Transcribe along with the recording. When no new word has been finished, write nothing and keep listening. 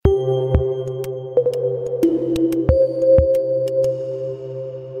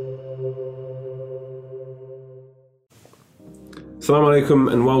Assalamu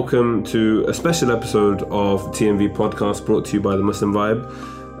alaikum and welcome to a special episode of TMV Podcast brought to you by The Muslim Vibe.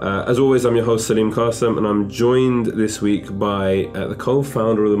 As always, I'm your host Salim Qasim and I'm joined this week by the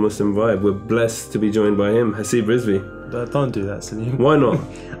co-founder of The Muslim Vibe. We're blessed to be joined by him, Haseeb Rizvi. Don't do that, Salim. Why not?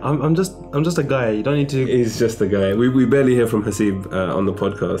 I'm just a guy. You don't need to. He's just a guy. We barely hear from Haseeb on the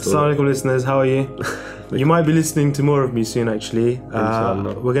podcast. Assalamu alaikum listeners, how are you? You might be listening to more of me soon actually.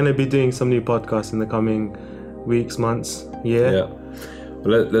 We're going to be doing some new podcasts in the coming weeks, months, year. Yeah.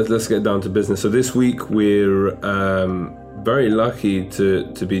 Well, let's get down to business. So this week we're very lucky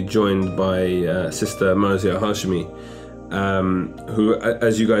to be joined by Sister Marzia Hashmi, who,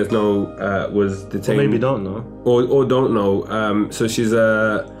 as you guys know, was detained. Or maybe don't know. Or don't know. So she's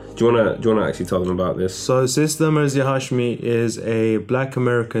do you wanna actually tell them about this? So Sister Marzia Hashmi is a Black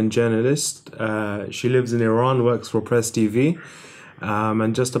American journalist. She lives in Iran, works for Press TV.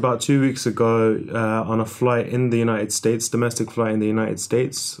 And just about 2 weeks ago, on a flight in the United States, domestic flight in the United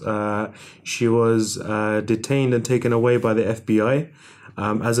States, she was detained and taken away by the FBI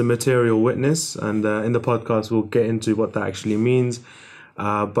as a material witness. And in the podcast, we'll get into what that actually means.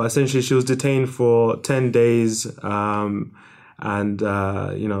 But essentially, she was detained for 10 days. At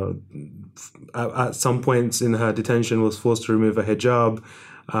some points in her detention, was forced to remove her hijab.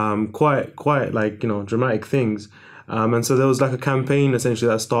 Quite like, dramatic things. And so there was like a campaign essentially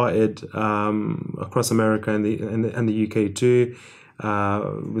that started across America and the UK too,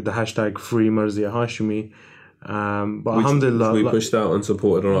 with the hashtag Free Marzia Hashmi. But alhamdulillah, we pushed out and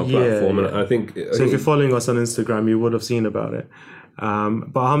supported on our platform, and I think so. If you're following us on Instagram, you would have seen about it.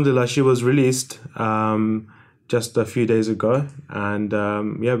 But alhamdulillah, she was released just a few days ago, and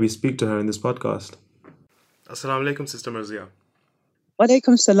we speak to her in this podcast. Assalamu alaikum, Sister Marzia.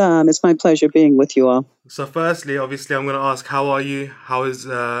 Walaikum salam. It's my pleasure being with you all. So firstly, obviously, I'm going to ask, how are you? How's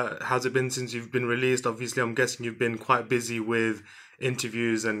it been since you've been released? Obviously, I'm guessing you've been quite busy with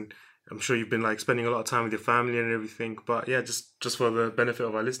interviews, and I'm sure you've been spending a lot of time with your family and everything. But yeah, just for the benefit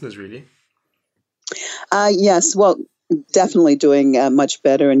of our listeners, really. Yes, well, definitely doing much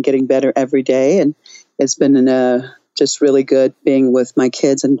better and getting better every day. And it's been just really good being with my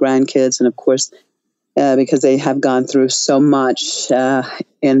kids and grandkids, and of course, because they have gone through so much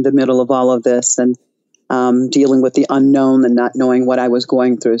in the middle of all of this, and dealing with the unknown and not knowing what I was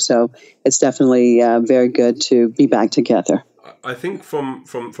going through. So it's definitely very good to be back together. I think from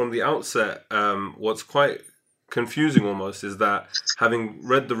the outset, what's quite confusing almost is that, having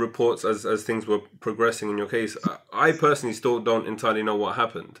read the reports as things were progressing in your case, I personally still don't entirely know what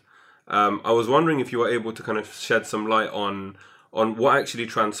happened. I was wondering if you were able to kind of shed some light on what actually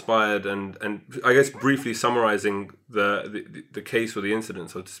transpired, and I guess briefly summarizing the case or the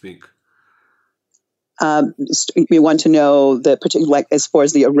incident, so to speak. You want to know the particular, as far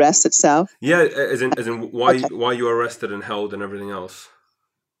as the arrest itself? Yeah, as in why you were arrested and held and everything else.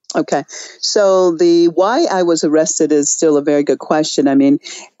 Okay, so the why I was arrested is still a very good question. I mean,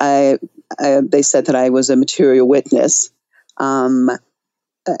 they said that I was a material witness, and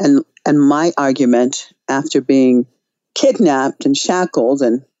my argument after being kidnapped and shackled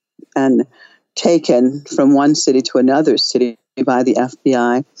and taken from one city to another city by the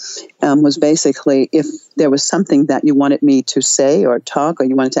FBI was basically, if there was something that you wanted me to say or talk, or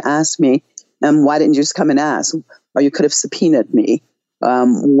you wanted to ask me, why didn't you just come and ask? Or you could have subpoenaed me.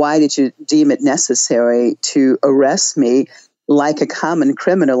 Why did you deem it necessary to arrest me like a common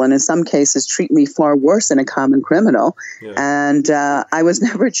criminal, and in some cases treat me far worse than a common criminal? Yeah. And I was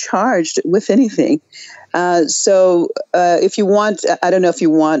never charged with anything. So if you want, I don't know if you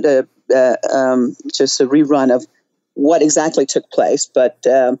want just a rerun of what exactly took place, but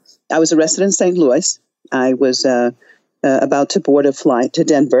I was arrested in St. Louis. I was about to board a flight to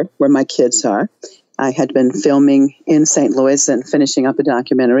Denver, where my kids are. I had been filming in St. Louis and finishing up a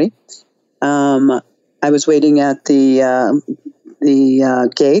documentary. I was waiting at the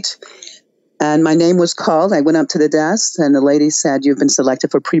gate, and my name was called. I went up to the desk, and the lady said, "You've been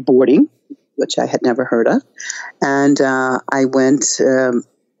selected for pre-boarding," which I had never heard of. And I went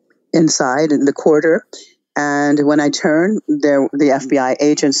inside in the corridor, and when I turned, the FBI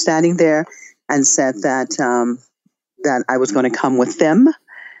agent standing there, and said that I was going to come with them.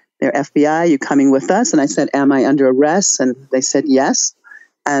 They're FBI, you coming with us? And I said, "Am I under arrest?" And they said, "Yes."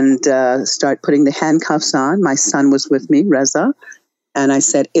 And start putting the handcuffs on. My son was with me, Reza. And I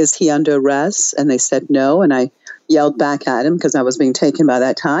said, "Is he under arrest?" And they said, "No." And I yelled back at him, because I was being taken by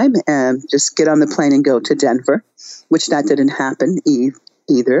that time, and just get on the plane and go to Denver, which that didn't happen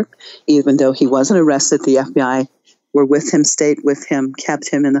either. Even though he wasn't arrested, the FBI were with him, stayed with him, kept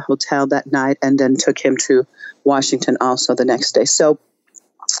him in the hotel that night, and then took him to Washington also the next day. So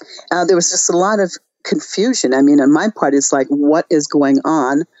there was just a lot of confusion. I mean, on my part, it's like, what is going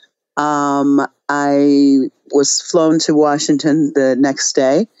on? I was flown to Washington the next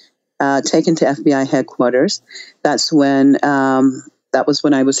day, taken to FBI headquarters. That was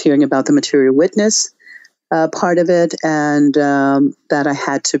when I was hearing about the material witness part of it, and that I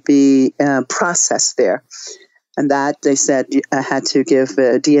had to be processed there. And that they said I had to give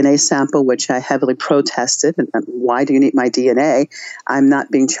a DNA sample, which I heavily protested. And why do you need my DNA? I'm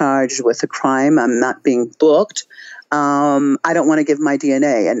not being charged with a crime. I'm not being booked. I don't want to give my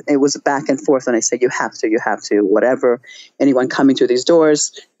DNA. And it was back and forth. And I said, you have to, whatever. Anyone coming through these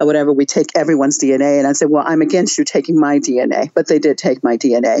doors, or whatever, we take everyone's DNA. And I said, well, I'm against you taking my DNA. But they did take my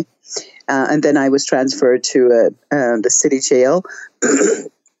DNA. And then I was transferred to the city jail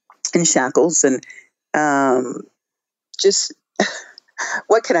in shackles. And just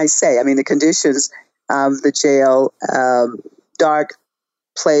what can I say? I mean, the conditions of the jail, dark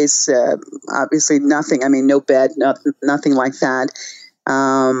place, obviously nothing. I mean, no bed, nothing like that.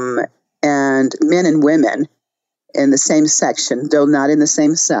 And men and women in the same section, though not in the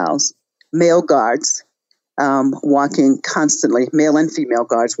same cells, male guards walking constantly, male and female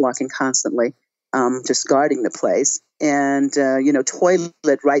guards walking constantly, just guarding the place. And,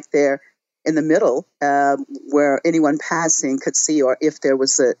 toilet right there in the middle where anyone passing could see, or if there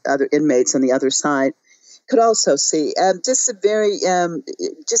was other inmates on the other side, could also see.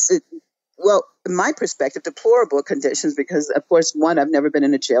 Well, in my perspective, deplorable conditions because, of course, one, I've never been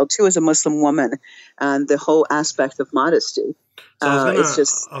in a jail. Two, as a Muslim woman, and the whole aspect of modesty. So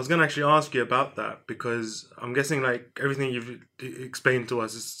I was gonna actually ask you about that because I'm guessing like everything you've explained to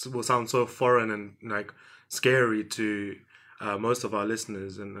us will sound so foreign and like scary to most of our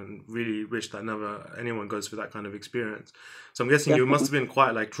listeners, and really wish that never anyone goes through that kind of experience. So I'm guessing you must have been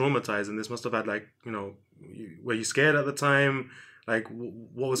quite like traumatized, and this must have had like, were you scared at the time? Like,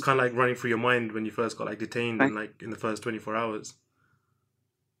 what was kind of like running through your mind when you first got like detained and like in the first 24 hours?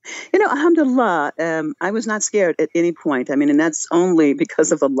 Alhamdulillah, I was not scared at any point. I mean, and that's only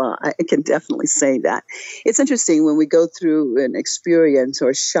because of Allah. I can definitely say that. It's interesting when we go through an experience or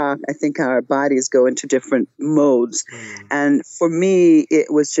a shock, I think our bodies go into different modes. And for me,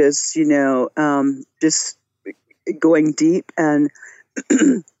 it was just, just going deep and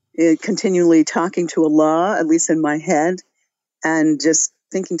continually talking to Allah, at least in my head, and just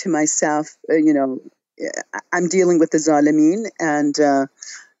thinking to myself, I'm dealing with the Zalimeen,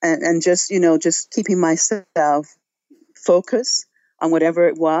 and just, just keeping myself focused on whatever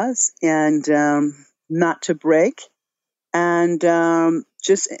it was, and not to break, and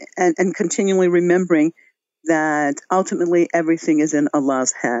and continually remembering that ultimately everything is in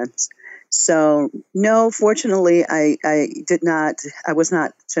Allah's hands. So no, fortunately, I was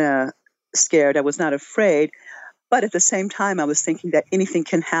not scared. I was not afraid. But at the same time, I was thinking that anything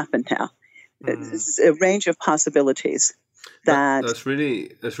can happen now. It's a range of possibilities. That's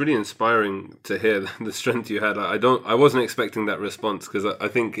really inspiring to hear the strength you had. I wasn't expecting that response because I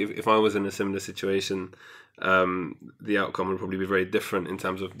think if I was in a similar situation, the outcome would probably be very different in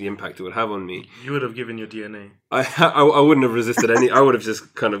terms of the impact it would have on me. You would have given your DNA. I wouldn't have resisted any. I would have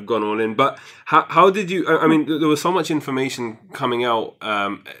just kind of gone all in. But how did you? I mean, there was so much information coming out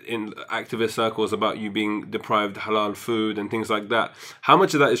in activist circles about you being deprived halal food and things like that. How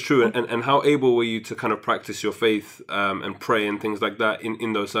much of that is true, and how able were you to kind of practice your faith and pray and things like that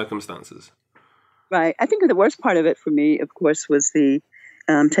in those circumstances? Right. I think the worst part of it for me, of course, was the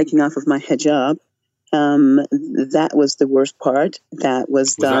taking off of my hijab. That was the worst part. That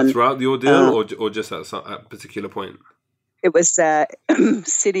was done. That throughout the ordeal, or just at a particular point? It was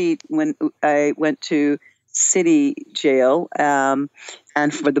city when I went to city jail, and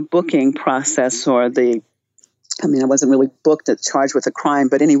for the booking process I wasn't really booked or charged with a crime,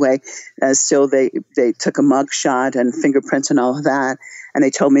 but anyway, still they took a mug shot and fingerprints and all of that, and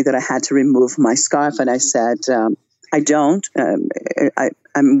they told me that I had to remove my scarf, and I said I don't.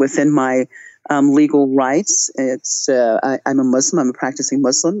 I'm within my legal rights. I'm a Muslim. I'm a practicing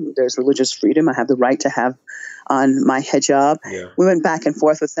Muslim. There's religious freedom. I have the right to have on my hijab. Yeah. We went back and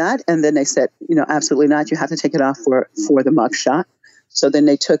forth with that, and then they said, absolutely not. You have to take it off for the mugshot. So then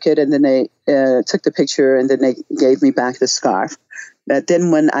they took it, and then they took the picture, and then they gave me back the scarf. But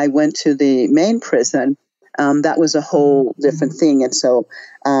then when I went to the main prison, that was a whole different thing. And so,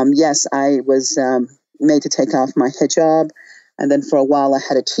 yes, I was made to take off my hijab. And then for a while, I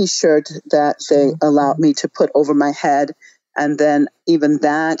had a T-shirt that they allowed me to put over my head. And then even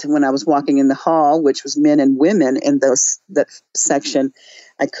that, when I was walking in the hall, which was men and women in that section,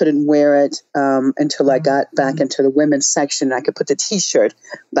 I couldn't wear it until I got back into the women's section. I could put the T-shirt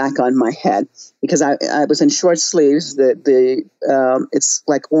back on my head because I was in short sleeves. It's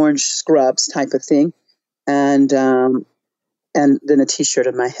like orange scrubs type of thing, and then a T-shirt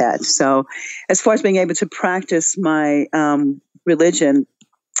on my head. So, as far as being able to practice my religion,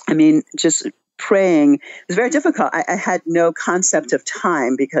 I mean, just praying was very difficult. I had no concept of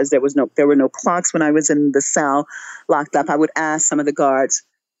time because there were no clocks when I was in the cell locked up. I would ask some of the guards,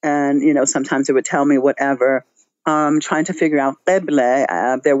 and sometimes they would tell me whatever. Trying to figure out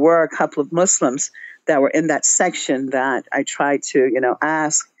Qibla. There were a couple of Muslims that were in that section that I tried to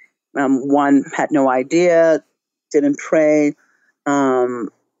ask. One had no idea, didn't pray.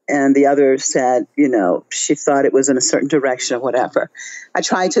 And the other said, she thought it was in a certain direction or whatever.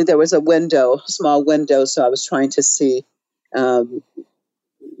 There was a small window, so I was trying to see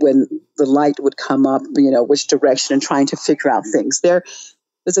when the light would come up, which direction, and trying to figure out things. There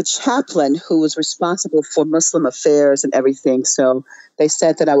was a chaplain who was responsible for Muslim affairs and everything, so they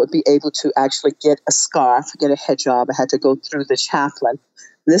said that I would be able to actually get a scarf, get a hijab. I had to go through the chaplain.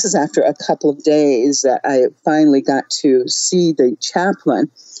 And this is after a couple of days that I finally got to see the chaplain.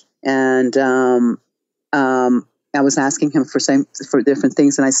 And I was asking him for different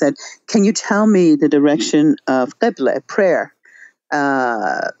things, and I said, "Can you tell me the direction of Qibla, prayer,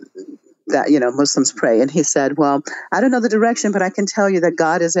 that Muslims pray?" And he said, "Well, I don't know the direction, but I can tell you that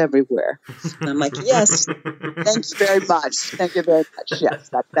God is everywhere." And I'm like, "Yes, thank you very much. Thank you very much.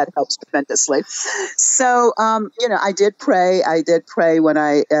 Yes, that helps tremendously." So, I did pray. I did pray when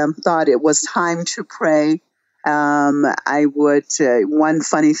I thought it was time to pray. I would, one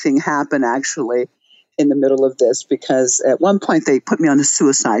funny thing happened actually in the middle of this, because at one point they put me on the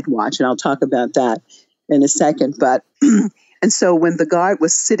suicide watch, and I'll talk about that in a second. But, and so when the guard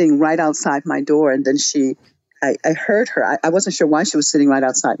was sitting right outside my door, and then I heard her, I wasn't sure why she was sitting right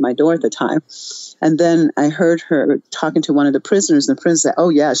outside my door at the time. And then I heard her talking to one of the prisoners, and the prisoner said, "Oh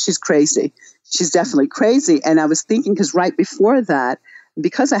yeah, she's crazy. She's definitely crazy." And I was thinking, because right before that,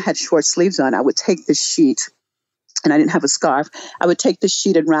 because I had short sleeves on, I would take the sheet, and I didn't have a scarf, I would take the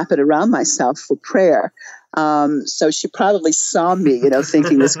sheet and wrap it around myself for prayer. So she probably saw me,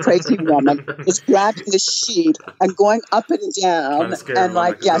 thinking this crazy woman is grabbing the sheet and going up and down, and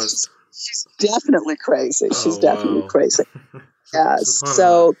like, yeah, she's definitely crazy. She's definitely crazy. Yeah.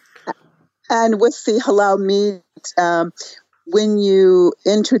 So, and with the halal meat, when you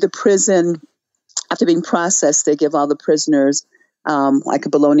enter the prison after being processed, they give all the prisoners like a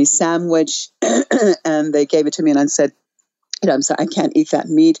bologna sandwich, and they gave it to me, and I said, "I'm sorry, I can't eat that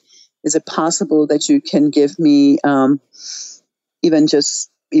meat. Is it possible that you can give me even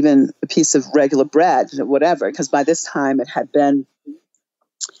a piece of regular bread, whatever?" Because by this time it had been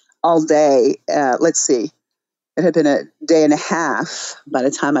all day. Let's see, it had been a day and a half by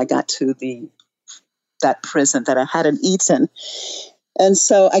the time I got to that prison that I hadn't eaten, and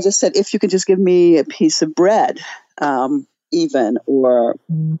so I just said, "If you could just give me a piece of bread." Even, or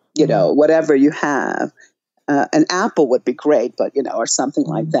whatever you have, an apple would be great, but or something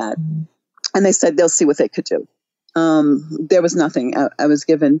like that. And they said they'll see what they could do. There was nothing. I was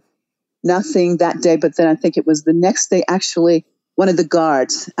given nothing that day, but then I think it was the next day, actually, one of the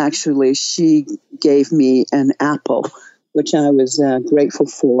guards, she gave me an apple, which I was grateful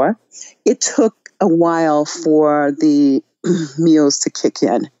for. It took a while for the meals to kick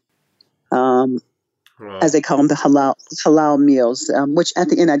in. As they call them, the halal meals, which at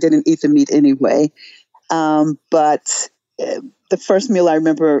the end I didn't eat the meat anyway. But the first meal I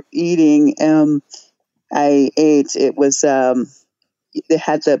remember eating, I ate, it was, they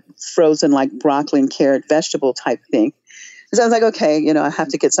had the frozen like broccoli and carrot vegetable type thing. So I was like, okay, I have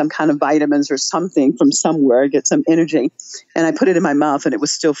to get some kind of vitamins or something from somewhere, get some energy. And I put it in my mouth, and it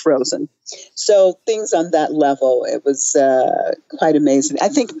was still frozen. So things on that level, it was quite amazing. I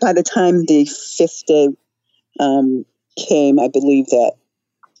think by the time the fifth day came, I believe that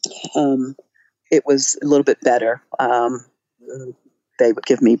it was a little bit better. They would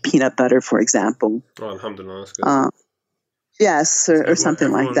give me peanut butter, for example. Oh, alhamdulillah, that's good. Yes, or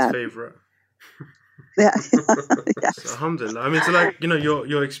something like that. Favorite. Yeah. Yes. So, alhamdulillah. I mean, so like,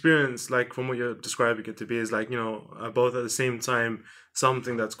 your experience, like from what you're describing it to be, is like, both at the same time,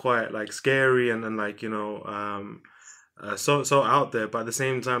 something that's quite like scary and like, so out there, but at the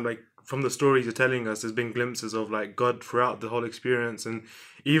same time, like from the stories you're telling us, there's been glimpses of like God throughout the whole experience. And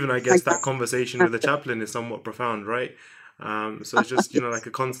even, I guess, that conversation with the chaplain is somewhat profound, right? So it's just, like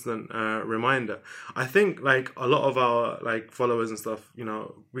a constant reminder. I think like a lot of our like followers and stuff,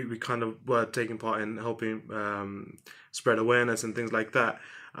 we kind of were taking part in helping spread awareness and things like that.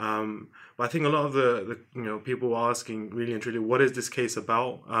 But I think a lot of the people were asking really and truly, what is this case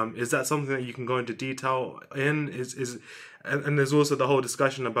about? Is that something that you can go into detail in? And there's also the whole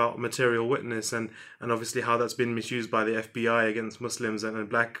discussion about material witness and obviously how that's been misused by the FBI against Muslims and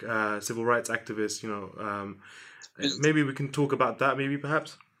black civil rights activists. Maybe we can talk about that. Maybe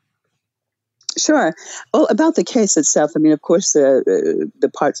perhaps. Sure. Well, about the case itself, I mean, of course, there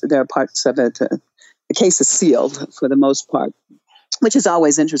are parts of it. The case is sealed for the most part, which is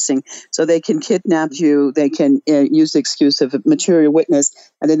always interesting. So they can kidnap you, they can use the excuse of a material witness,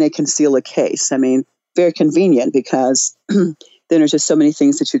 and then they can seal a case. I mean, very convenient because then there's just so many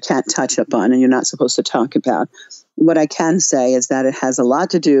things that you can't touch upon and you're not supposed to talk about. What I can say is that it has a lot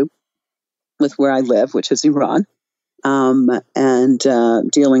to do with where I live, which is Iran, and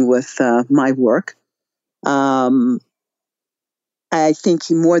dealing with my work. I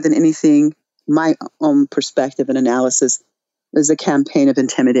think more than anything, my own perspective and analysis is a campaign of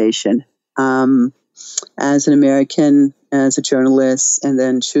intimidation. As an American, as a journalist, and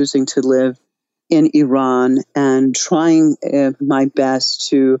then choosing to live in Iran and trying my best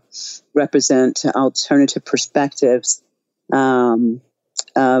to represent alternative perspectives of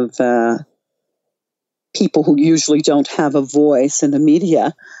people who usually don't have a voice in the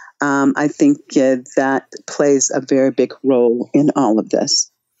media, I think that plays a very big role in all of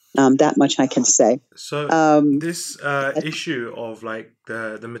this. That much I can say. So this issue of like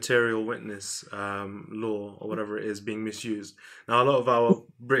the material witness law or whatever it is being misused. Now, a lot of our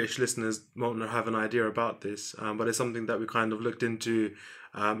British listeners won't have an idea about this, but it's something that we kind of looked into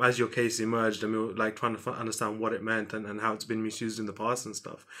as your case emerged, and we were like trying to understand what it meant and how it's been misused in the past and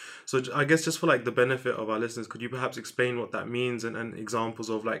stuff. So I guess just for like the benefit of our listeners, could you perhaps explain what that means and examples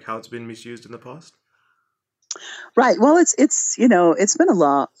of like how it's been misused in the past? Right. Well, it's been a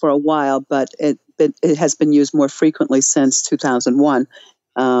law for a while, but it has been used more frequently since 2001,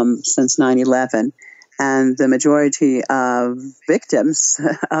 since 9/11, and the majority of victims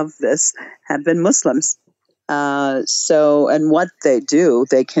of this have been Muslims. And what they do,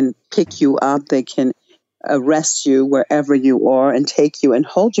 they can pick you up, they can arrest you wherever you are, and take you and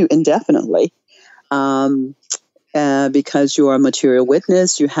hold you indefinitely. Because you are a material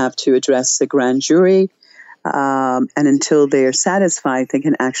witness, you have to address the grand jury. And until they are satisfied, they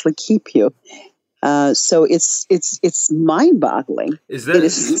can actually keep you. So it's mind-boggling. Is there?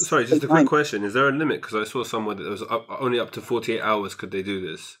 Sorry, just a quick question. Is there a limit? Because I saw somewhere that there was only up to 48 hours could they do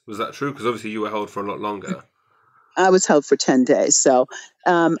this. Was that true? Because obviously you were held for a lot longer. I was held for 10 days. So,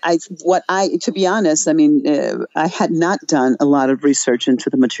 to be honest, I mean, I had not done a lot of research into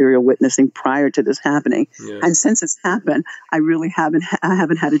the material witnessing prior to this happening. Yeah. And since it's happened, I really haven't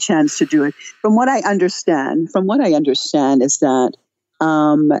had a chance to do it. From what I understand is that,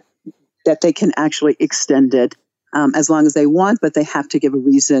 that they can actually extend it, as long as they want, but they have to give a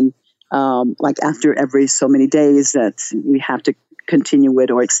reason, like after every so many days that we have to continue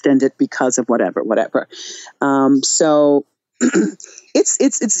it or extend it because of whatever. So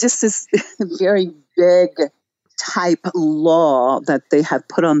it's just this very big type law that they have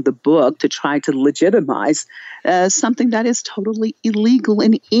put on the book to try to legitimize something that is totally illegal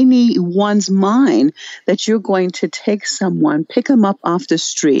in anyone's mind, that you're going to take someone, pick them up off the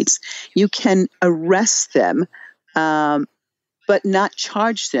streets. You can arrest them, but not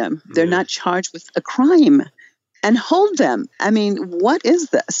charge them. They're not charged with a crime. And hold them. I mean, what is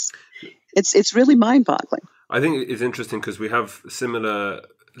this? It's really mind-boggling. I think it's interesting because we have similar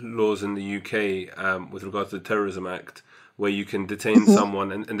laws in the UK with regards to the Terrorism Act, where you can detain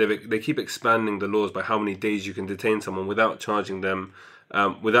someone, and they keep expanding the laws by how many days you can detain someone without charging them,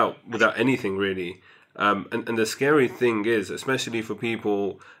 without anything really. And the scary thing is, especially for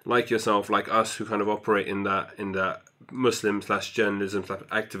people like yourself, like us, who kind of operate in that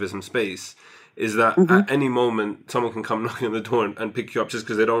Muslim/journalism/activism space, is that at any moment someone can come knocking on the door and pick you up just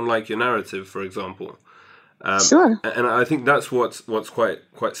because they don't like your narrative, for example. Sure. And I think that's what's quite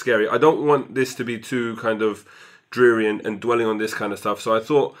scary. I don't want this to be too kind of dreary and dwelling on this kind of stuff. So I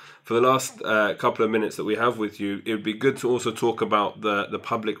thought for the last couple of minutes that we have with you, it would be good to also talk about the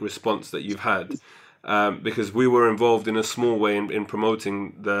public response that you've had. Because we were involved in a small way in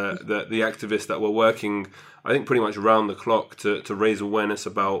promoting the activists that were working, I think, pretty much round the clock to raise awareness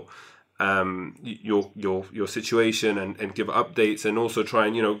about your situation and give updates, and also try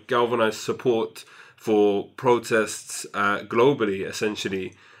and galvanize support for protests globally.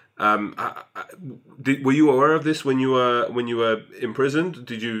 Essentially, were you aware of this when you were imprisoned?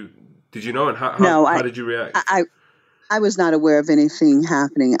 Did you know, and how did you react? I was not aware of anything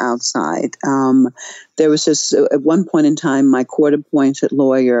happening outside. There was just at one point in time, my court-appointed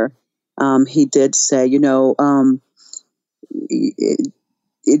lawyer, he did say, we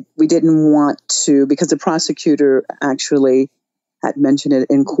didn't want to, because the prosecutor actually had mentioned it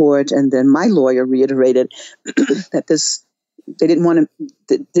in court, and then my lawyer reiterated that they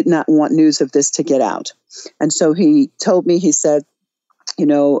did not want news of this to get out. And so he told me, he said,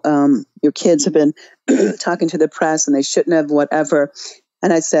 your kids have been talking to the press and they shouldn't have, whatever.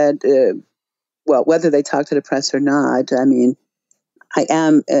 And I said, well, whether they talk to the press or not, I mean, I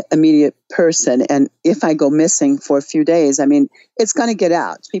am a media person. And if I go missing for a few days, I mean, it's going to get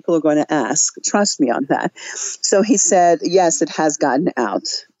out. People are going to ask. Trust me on that. So he said, yes, it has gotten out.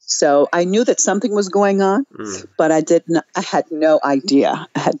 So I knew that something was going on, but I had no idea.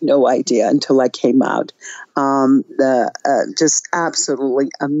 I had no idea until I came out. Just absolutely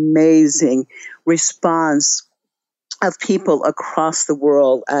amazing response of people across the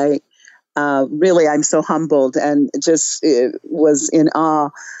world. I'm so humbled and just was in awe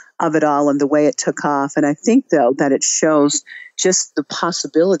of it all and the way it took off. And I think, though, that it shows just the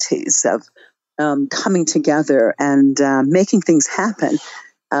possibilities of coming together and making things happen.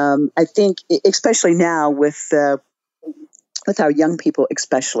 I think, especially now with our young people,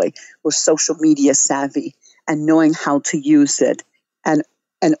 especially, we're social media savvy and knowing how to use it and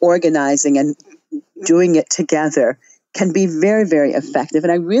organizing and doing it together can be very, very effective.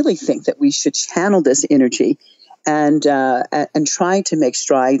 And I really think that we should channel this energy and try to make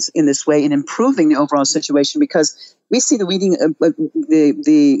strides in this way in improving the overall situation, because we see the reading of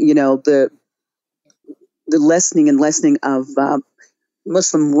the lessening of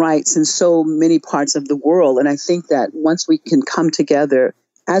Muslim rights in so many parts of the world. And I think that once we can come together,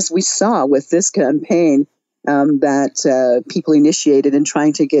 as we saw with this campaign that people initiated in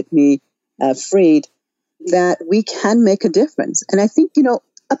trying to get me freed, that we can make a difference. And I think,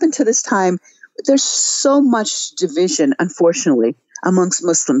 up until this time, there's so much division, unfortunately, amongst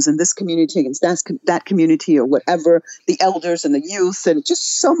Muslims in this community against that community or whatever, the elders and the youth, and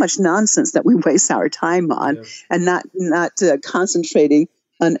just so much nonsense that we waste our time on and not concentrating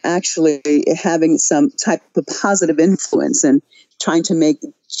on actually having some type of positive influence and trying to make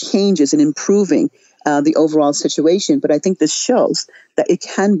changes and improving the overall situation. But I think this shows that it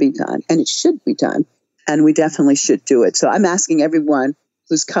can be done and it should be done, and we definitely should do it. So I'm asking everyone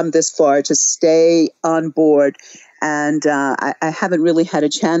who's come this far to stay on board. And I haven't really had a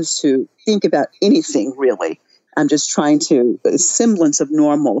chance to think about anything, really. I'm just trying to, a semblance of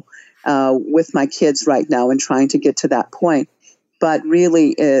normal with my kids right now and trying to get to that point. But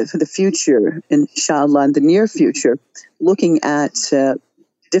really, for the future, inshallah, in the near future, looking at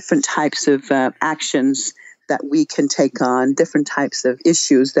different types of actions that we can take on, different types of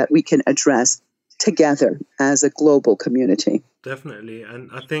issues that we can address together as a global community. Definitely. And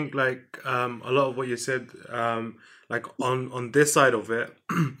I think a lot of what you said, on this side of it,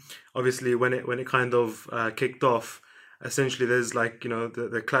 obviously when it kind of kicked off, essentially there's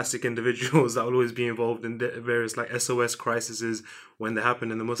the classic individuals that will always be involved in various SOS crises when they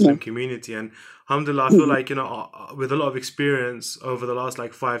happen in the Muslim community. And alhamdulillah, I feel with a lot of experience over the last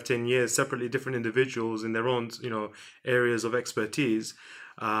 5-10 years, separately different individuals in their own areas of expertise.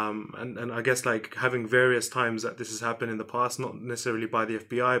 And I guess having various times that this has happened in the past, not necessarily by the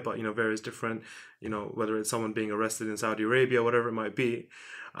FBI, but various different, whether it's someone being arrested in Saudi Arabia, whatever it might be.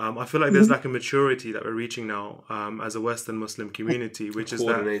 I feel like there's a maturity that we're reaching now as a Western Muslim community, which is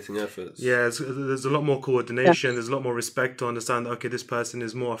coordinating efforts. Yeah, there's a lot more coordination. There's a lot more respect to understand that, okay, this person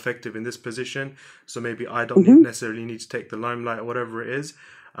is more effective in this position, so maybe I don't necessarily need to take the limelight or whatever it is.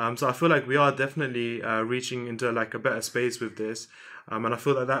 So I feel like we are definitely reaching into a better space with this. And I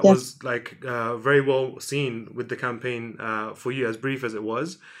feel that was very well seen with the campaign for you, as brief as it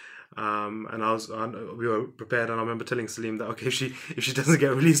was. And we were prepared, and I remember telling Salim that, okay, if she doesn't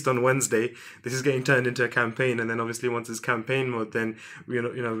get released on Wednesday, this is getting turned into a campaign. And then obviously once it's campaign mode, then we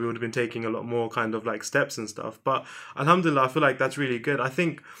would have been taking a lot more kind of steps and stuff. But alhamdulillah, I feel like that's really good. I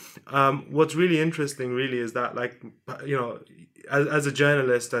think what's really interesting really is that as a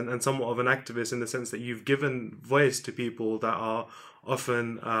journalist and somewhat of an activist, in the sense that you've given voice to people that are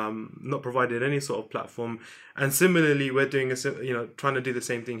often not provided any sort of platform. And similarly, we're doing trying to do the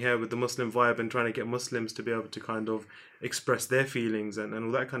same thing here with the Muslim vibe and trying to get Muslims to be able to kind of express their feelings and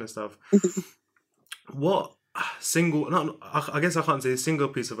all that kind of stuff. What I guess I can't say a single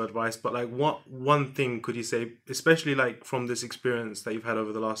piece of advice, but what one thing could you say, especially from this experience that you've had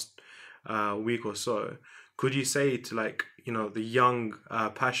over the last week or so, could you say to the young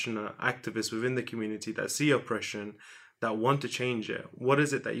passionate activists within the community that see oppression, that want to change it? What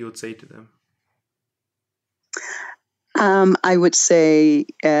is it that you would say to them? I would say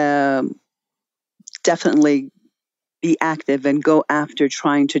definitely be active and go after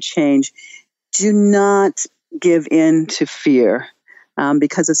trying to change. Do not give in to fear,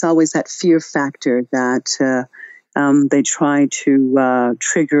 because it's always that fear factor that they try to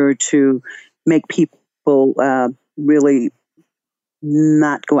trigger to make people really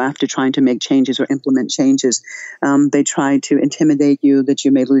not go after trying to make changes or implement changes. They try to intimidate you that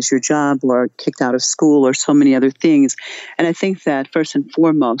you may lose your job or kicked out of school or so many other things. And I think that first and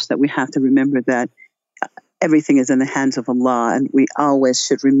foremost that we have to remember that everything is in the hands of Allah, and we always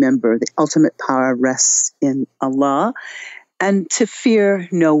should remember the ultimate power rests in Allah, and to fear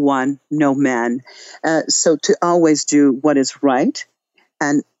no one, no man. So to always do what is right,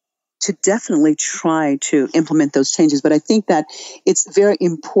 and to definitely try to implement those changes. But I think that it's very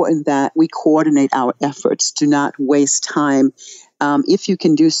important that we coordinate our efforts. Do not waste time. If you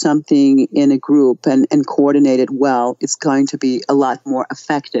can do something in a group and coordinate it well, it's going to be a lot more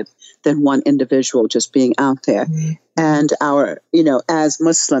effective than one individual just being out there. Mm-hmm. And as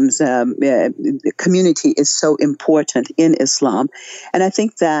Muslims, the community is so important in Islam. And I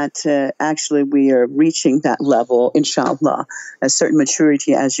think that actually we are reaching that level, inshallah, a certain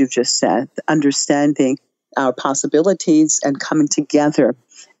maturity, as you've just said, understanding our possibilities and coming together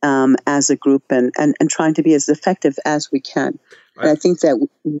as a group and trying to be as effective as we can. And I think that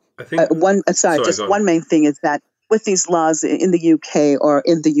one main thing is that with these laws in the UK or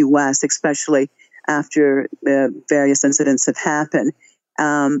in the US, especially after various incidents have happened,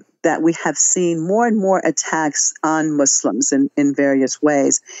 that we have seen more and more attacks on Muslims in various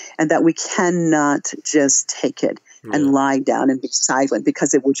ways, and that we cannot just take it and lie down and be silent,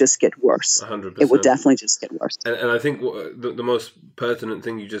 because it will just get worse. 100%. It will definitely just get worse. And I think the most pertinent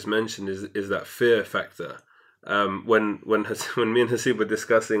thing you just mentioned is that fear factor. When me and Haseeb were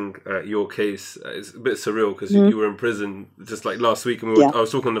discussing your case, it's a bit surreal because you were in prison just like last week, and I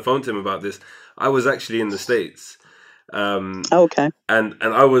was talking on the phone to him about this. I was actually in the States. Okay. And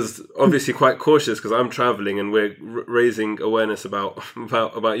I was obviously quite cautious because I'm traveling and we're raising awareness about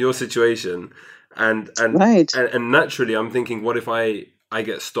your situation, and naturally I'm thinking, what if I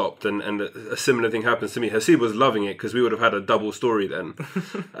get stopped and a similar thing happens to me? Haseeb was loving it because we would have had a double story then.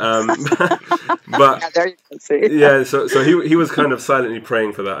 But there you can see. Yeah, so he was kind of silently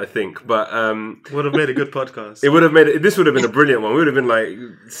praying for that, I think. But would have made a good podcast. It would have made this would have been a brilliant one. We would have been like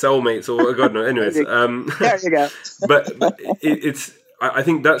cellmates or God no. Anyways, there you go. but it's. I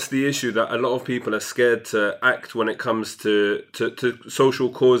think that's the issue, that a lot of people are scared to act when it comes to social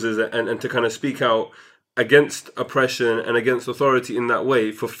causes and to kind of speak out against oppression and against authority in that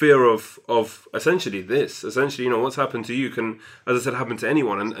way, for fear of essentially what's happened to you can, as I said, happen to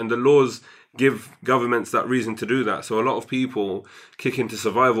anyone, and the laws give governments that reason to do that. So a lot of people kick into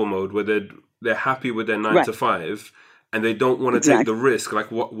survival mode where they're happy with their 9 to 5 and they don't want to take the risk. Like,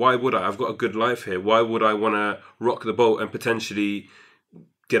 why would I? I've got a good life here. Why would I want to rock the boat and potentially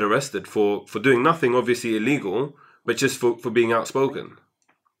get arrested for doing nothing obviously illegal, but just for being outspoken?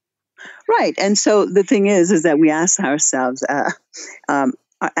 Right. And so the thing is that we ask ourselves,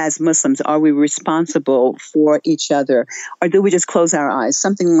 as Muslims, are we responsible for each other? Or do we just close our eyes?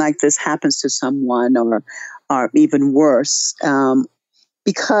 Something like this happens to someone, or even worse,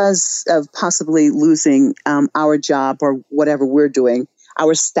 because of possibly losing our job or whatever we're doing,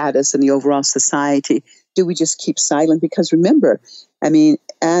 our status in the overall society. Do we just keep silent? Because remember, I mean,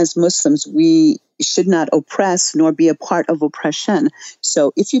 as Muslims, we should not oppress nor be a part of oppression.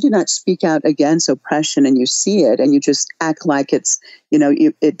 So if you do not speak out against oppression and you see it and you just act like it's,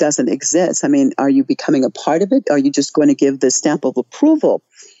 it doesn't exist, I mean, are you becoming a part of it? Are you just going to give the stamp of approval?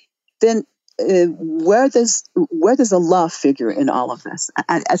 Then where does Allah figure in all of this?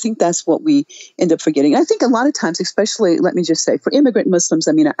 I think that's what we end up forgetting. And I think a lot of times, especially, let me just say, for immigrant Muslims,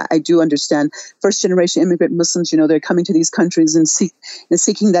 I mean, I do understand first-generation immigrant Muslims, they're coming to these countries and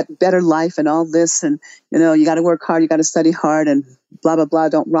seeking that better life and all this. And, you got to work hard, you got to study hard and blah, blah, blah,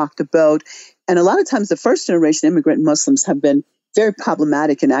 don't rock the boat. And a lot of times the first-generation immigrant Muslims have been very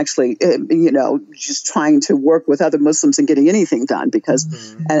problematic and actually, just trying to work with other Muslims and getting anything done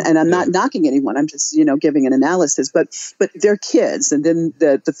because, and I'm not knocking anyone. I'm just, giving an analysis, but they're kids. And then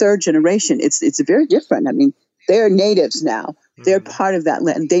the third generation, it's very different. I mean, they're natives now. They're part of that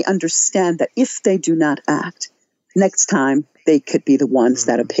land. They understand that if they do not act, next time they could be the ones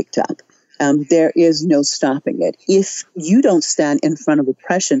that are picked up. There is no stopping it. If you don't stand in front of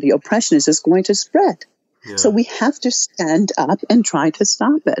oppression, the oppression is just going to spread. Yeah. So we have to stand up and try to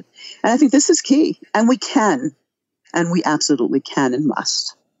stop it. And I think this is key. And we can. And we absolutely can and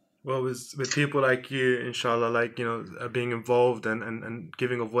must. Well, with people like you, inshallah, being involved and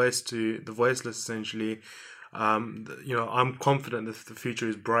giving a voice to the voiceless, essentially, I'm confident that the future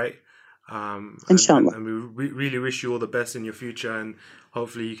is bright. Inshallah. And we really wish you all the best in your future, and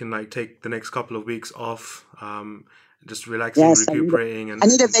hopefully you can take the next couple of weeks off, just relaxing, recuperating. I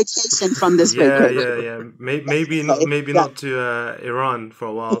need a vacation from this vacation. Yeah. Maybe not to Iran for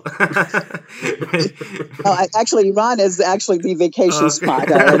a while. No, actually, Iran is actually the vacation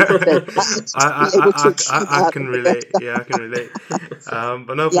spot. I can relate. Yeah, I can relate.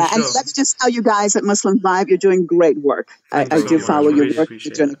 But no, for sure. And let me just tell you guys at Muslim Vibe, you're doing great work. I do follow your work.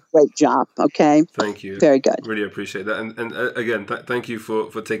 You're doing a great job. Okay. Thank you. Very good. Really appreciate that. And again, thank you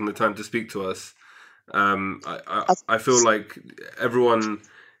for taking the time to speak to us. I feel like everyone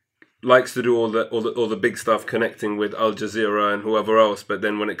likes to do all the big stuff, connecting with Al Jazeera and whoever else, but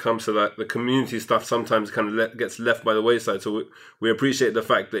then when it comes to that, the community stuff sometimes kind of gets left by the wayside. So we appreciate the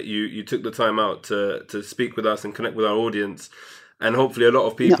fact that you took the time out to speak with us and connect with our audience, and hopefully a lot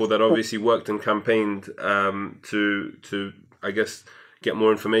of people that obviously worked and campaigned to I guess get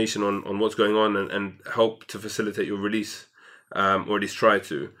more information on what's going on and help to facilitate your release, or at least try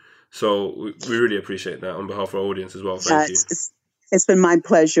to. So we really appreciate that on behalf of our audience as well. Thank you. It's been my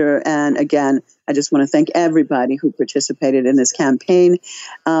pleasure. And again, I just want to thank everybody who participated in this campaign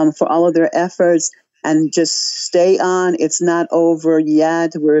for all of their efforts. And just stay on. It's not over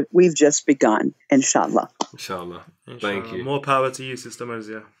yet. We've just begun, inshallah. Inshallah. Thank you. More power to you, Sister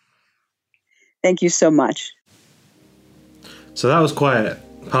Merzia. Thank you so much. So that was quite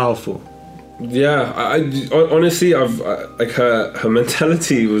powerful. Yeah, I honestly, her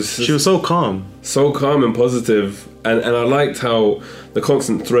mentality was she was so calm and positive, and I liked how the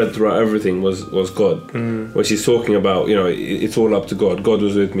constant thread throughout everything was God, where she's talking about, it's all up to God. God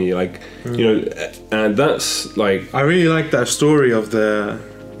was with me, and that's like, I really like that story of the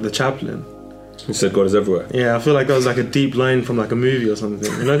chaplain. He said God is everywhere. Yeah, I feel like that was like a deep line from like a movie or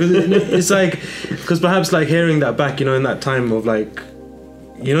something. It's like, because perhaps like hearing that back, in that time of like,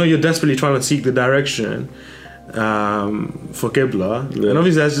 you're desperately trying to seek the direction for Qibla. Yeah. And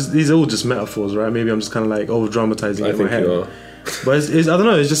obviously these are all just metaphors, right? Maybe I'm just kind of like over-dramatizing it in my head. You are. But it's I don't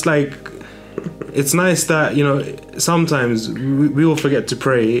know, it's just like, it's nice that, sometimes we all forget to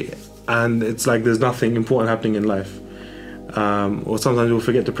pray, and it's like there's nothing important happening in life. Or sometimes we'll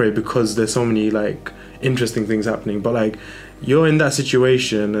forget to pray because there's so many like interesting things happening. But like, you're in that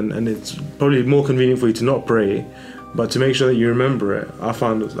situation, and it's probably more convenient for you to not pray, but to make sure that you remember it. I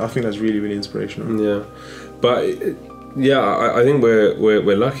think that's really, really inspirational. Yeah, but I think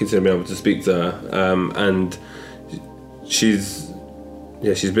we're lucky to be able to speak to her, and she's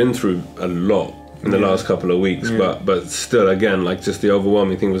been through a lot in the last couple of weeks, but still, again, like, just the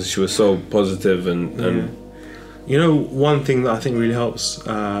overwhelming thing was she was so positive and. One thing that I think really helps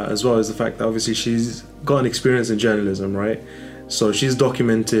as well is the fact that obviously she's got an experience in journalism, right? So she's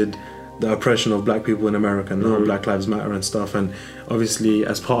documented the oppression of black people in America and Black Lives Matter and stuff, and obviously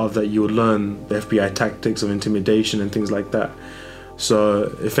as part of that you would learn the FBI tactics of intimidation and things like that.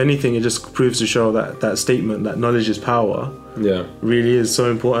 So if anything, it just proves to show that statement, that knowledge is power, really is so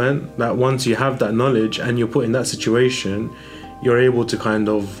important, that once you have that knowledge and you're put in that situation, you're able to kind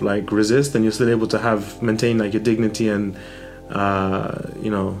of like resist, and you're still able to maintain like your dignity and you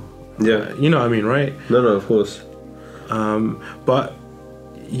know what I mean, right? No, of course. But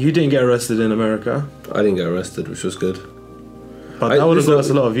you didn't get arrested in America. I didn't get arrested, which was good. But that would have got us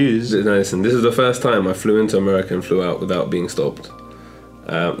a lot of views. No, listen, this is the first time I flew into America and flew out without being stopped.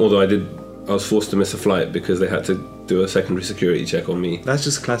 Although I was forced to miss a flight because they had to do a secondary security check on me. That's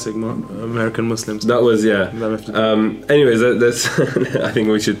just classic American Muslims. That was, anyways, I think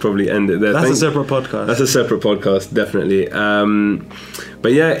we should probably end it there. That's a separate podcast. That's a separate podcast, definitely.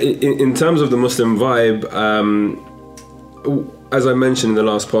 But yeah, in terms of the Muslim Vibe, as I mentioned in the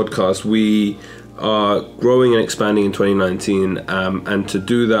last podcast, we are growing and expanding in 2019, and to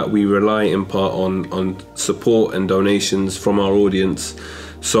do that we rely in part on support and donations from our audience.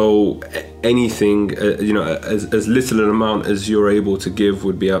 So anything, as little an amount as you're able to give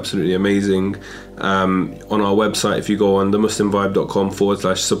would be absolutely amazing. On our website, if you go on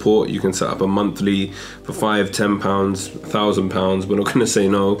themuslimvibe.com/support, you can set up a monthly for £5, £10, £1,000. We're not going to say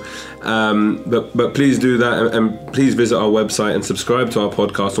no. But please do that, and please visit our website and subscribe to our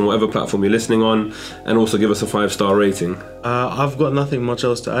podcast on whatever platform you're listening on, and also give us a 5-star rating. I've got nothing much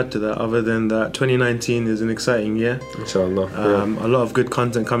else to add to that other than that 2019 is an exciting year. Inshallah. A lot of good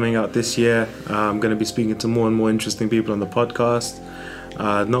content coming out this year. I'm going to be speaking to more and more interesting people on the podcast.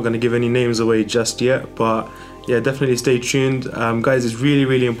 Not going to give any names away just yet, but yeah, definitely stay tuned. Guys, it's really,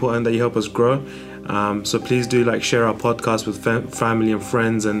 really important that you help us grow. So please do share our podcast with family and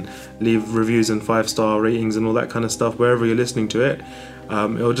friends, and leave reviews and 5-star ratings and all that kind of stuff wherever you're listening to it.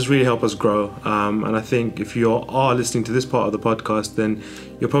 It will just really help us grow. And I think if you are listening to this part of the podcast, then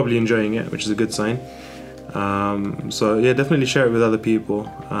you're probably enjoying it, which is a good sign. So yeah, definitely share it with other people.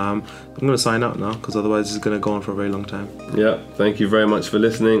 I'm going to sign out now, because otherwise this is going to go on for a very long time. Yeah, thank you very much for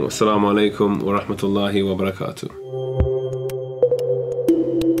listening. Wassalamu alaikum wa rahmatullahi wa barakatuh.